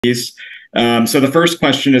So the first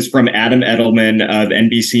question is from Adam Edelman of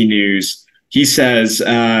NBC News. He says,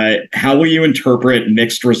 how will you interpret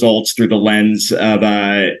mixed results through the lens of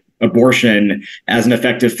abortion as an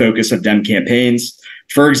effective focus of Dem campaigns?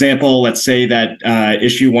 For example, let's say that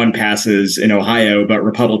issue 1 passes in Ohio, but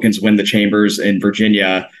Republicans win the chambers in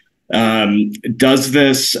Virginia. Does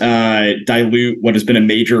this dilute what has been a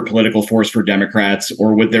major political force for Democrats,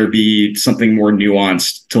 or would there be something more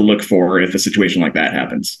nuanced to look for if a situation like that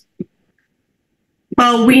happens?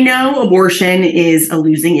 Well, we know abortion is a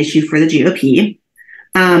losing issue for the GOP.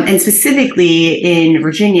 And specifically in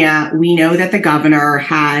Virginia, we know that the governor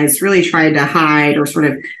has really tried to hide or sort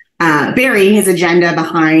of bury his agenda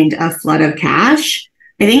behind a flood of cash.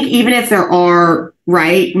 I think even if there are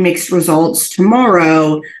mixed results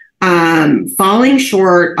tomorrow, falling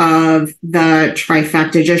short of the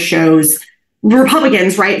trifecta just shows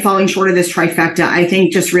Republicans, falling short of this trifecta, I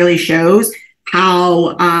think just really shows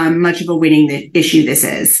how much of a winning issue this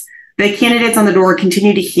is. The candidates on the door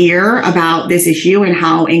continue to hear about this issue and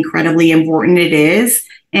how incredibly important it is.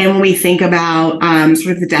 And when we think about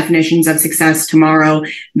sort of the definitions of success tomorrow,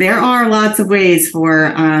 there are lots of ways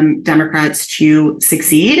for Democrats to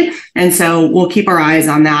succeed. And so we'll keep our eyes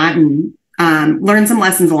on that and learn some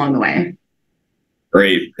lessons along the way.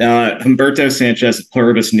 Great. Humberto Sanchez of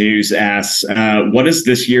Pluribus News asks, what does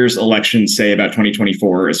this year's election say about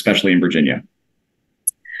 2024, especially in Virginia?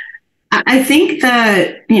 I think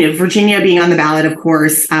that, Virginia being on the ballot, of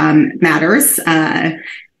course, matters.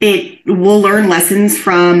 It will learn lessons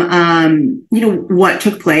from, what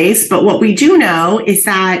took place. But what we do know is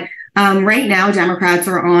that right now, Democrats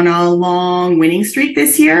are on a long winning streak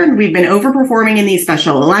this year. We've been overperforming in these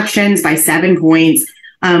special elections by 7 points.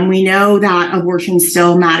 We know that abortion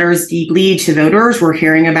still matters deeply to voters. We're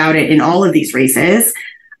hearing about it in all of these races.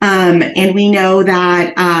 And we know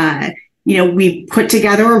that, we put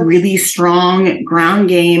together a really strong ground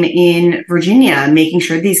game in Virginia, making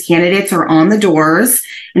sure these candidates are on the doors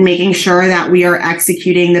and making sure that we are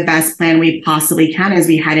executing the best plan we possibly can as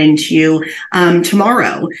we head into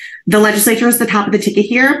tomorrow. The legislature is the top of the ticket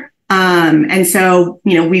here. And so,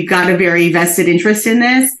 we've got a very vested interest in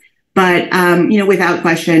this. But, without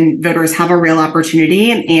question, voters have a real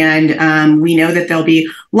opportunity. And we know that there'll be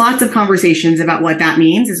lots of conversations about what that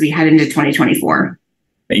means as we head into 2024.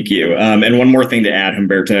 Thank you. And one more thing to add,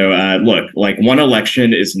 Humberto. Look, one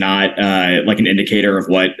election is not an indicator of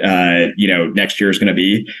what next year is going to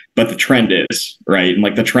be, but the trend is right.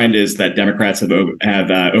 And the trend is that Democrats have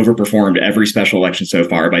overperformed every special election so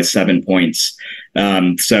far by 7 points.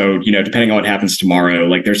 So depending on what happens tomorrow,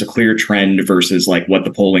 there's a clear trend versus what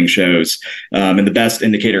the polling shows. And the best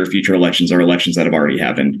indicator of future elections are elections that have already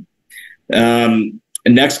happened.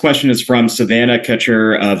 Next question is from Savannah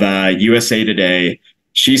Kutcher of USA Today.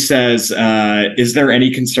 She says, is there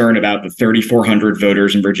any concern about the 3,400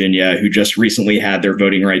 voters in Virginia who just recently had their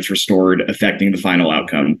voting rights restored, affecting the final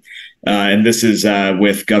outcome? And this is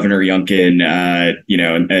with Governor Youngkin,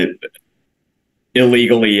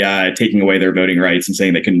 illegally taking away their voting rights and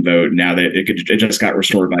saying they couldn't vote now that it just got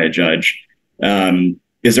restored by a judge.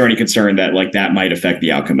 Is there any concern that that might affect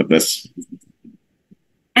the outcome of this?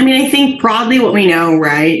 I think broadly what we know,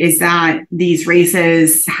 is that these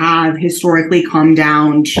races have historically come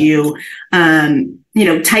down to,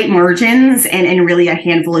 tight margins and really a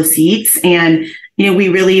handful of seats. And, we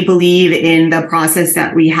really believe in the process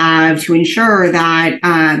that we have to ensure that,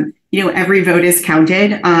 every vote is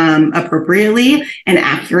counted appropriately and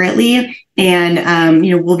accurately. And,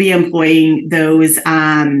 we'll be employing those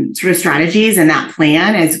sort of strategies and that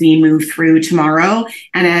plan as we move through tomorrow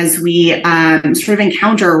and as we sort of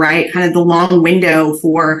encounter, kind of the long window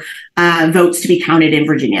for votes to be counted in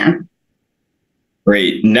Virginia.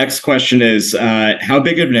 Great. Next question is, how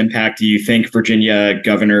big of an impact do you think Virginia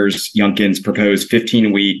Governor Youngkin's proposed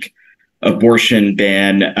 15-week abortion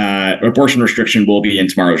restriction will be in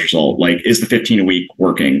tomorrow's result? Is the 15-week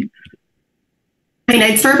working?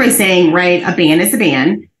 I'd start by saying, a ban is a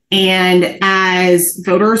ban. And as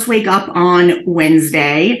voters wake up on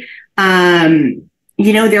Wednesday, they're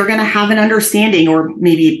going to have an understanding, or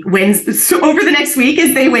maybe over the next week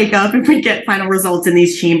as they wake up and we get final results in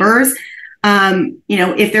these chambers.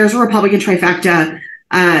 If there's a Republican trifecta,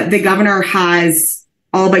 the governor has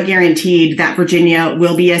all but guaranteed that Virginia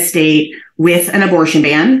will be a state with an abortion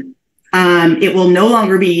ban. It will no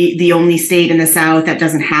longer be the only state in the South that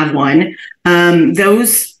doesn't have one.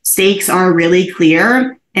 Those stakes are really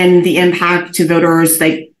clear, and the impact to voters,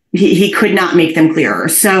 he could not make them clearer.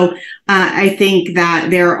 So I think that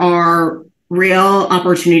there are real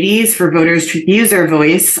opportunities for voters to use their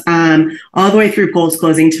voice all the way through polls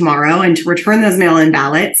closing tomorrow and to return those mail-in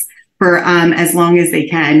ballots. for as long as they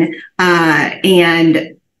can,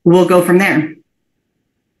 and we'll go from there.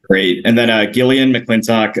 Great. And then Gillian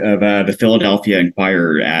McClintock of the Philadelphia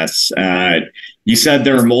Inquirer asks, you said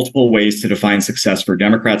there are multiple ways to define success for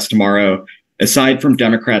Democrats tomorrow. Aside from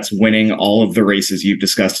Democrats winning all of the races you've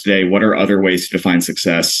discussed today, what are other ways to define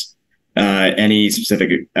success? Any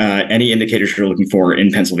indicators you're looking for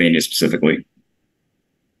in Pennsylvania specifically?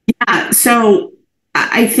 Yeah, so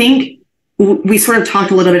I think we sort of talked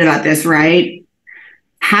a little bit about this, right?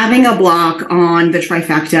 Having a block on the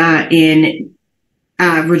trifecta in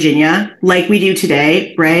Virginia, like we do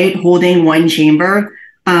today, right? Holding one chamber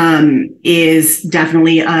is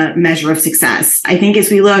definitely a measure of success. I think as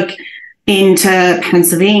we look into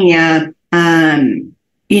Pennsylvania,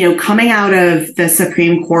 coming out of the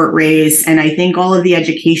Supreme Court race, and I think all of the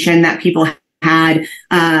education that people had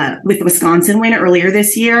with the Wisconsin win earlier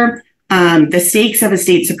this year, the stakes of a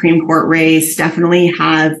state Supreme Court race definitely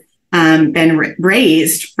have been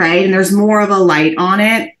raised, right? And there's more of a light on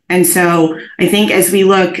it. And so I think as we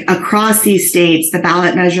look across these states, the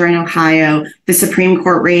ballot measure in Ohio, the Supreme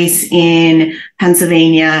Court race in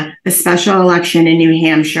Pennsylvania, the special election in New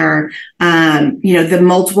Hampshire, the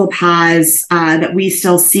multiple paths that we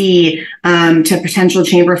still see to potential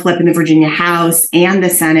chamber flip in the Virginia House and the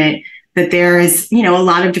Senate, that there is, a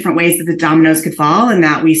lot of different ways that the dominoes could fall, and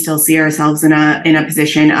that we still see ourselves in a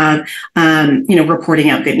position of, reporting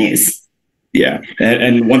out good news. Yeah.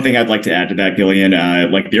 And one thing I'd like to add to that, Gillian,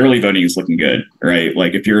 the early voting is looking good, right?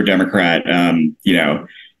 Like if you're a Democrat,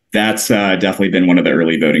 that's definitely been one of the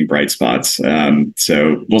early voting bright spots.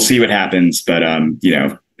 So we'll see what happens, but,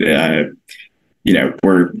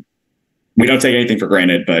 we don't take anything for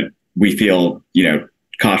granted, but we feel,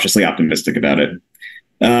 cautiously optimistic about it.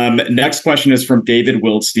 Next question is from David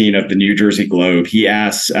Wildstein of the New Jersey Globe. He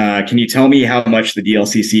asks, can you tell me how much the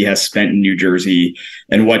DLCC has spent in New Jersey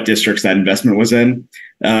and what districts that investment was in?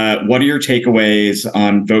 What are your takeaways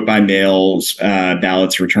on vote by mails,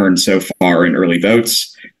 ballots returned so far in early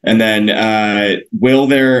votes? And then will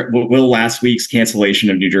last week's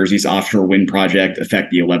cancellation of New Jersey's offshore wind project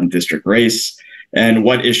affect the 11th district race? And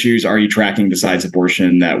what issues are you tracking besides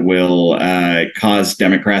abortion that will cause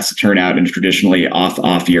Democrats to turn out in a traditionally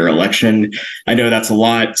off-year election? I know that's a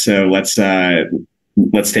lot, so let's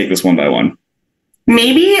take this one by one.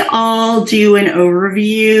 Maybe I'll do an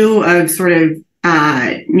overview of sort of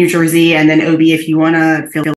New Jersey, and then Obi, if you want to feel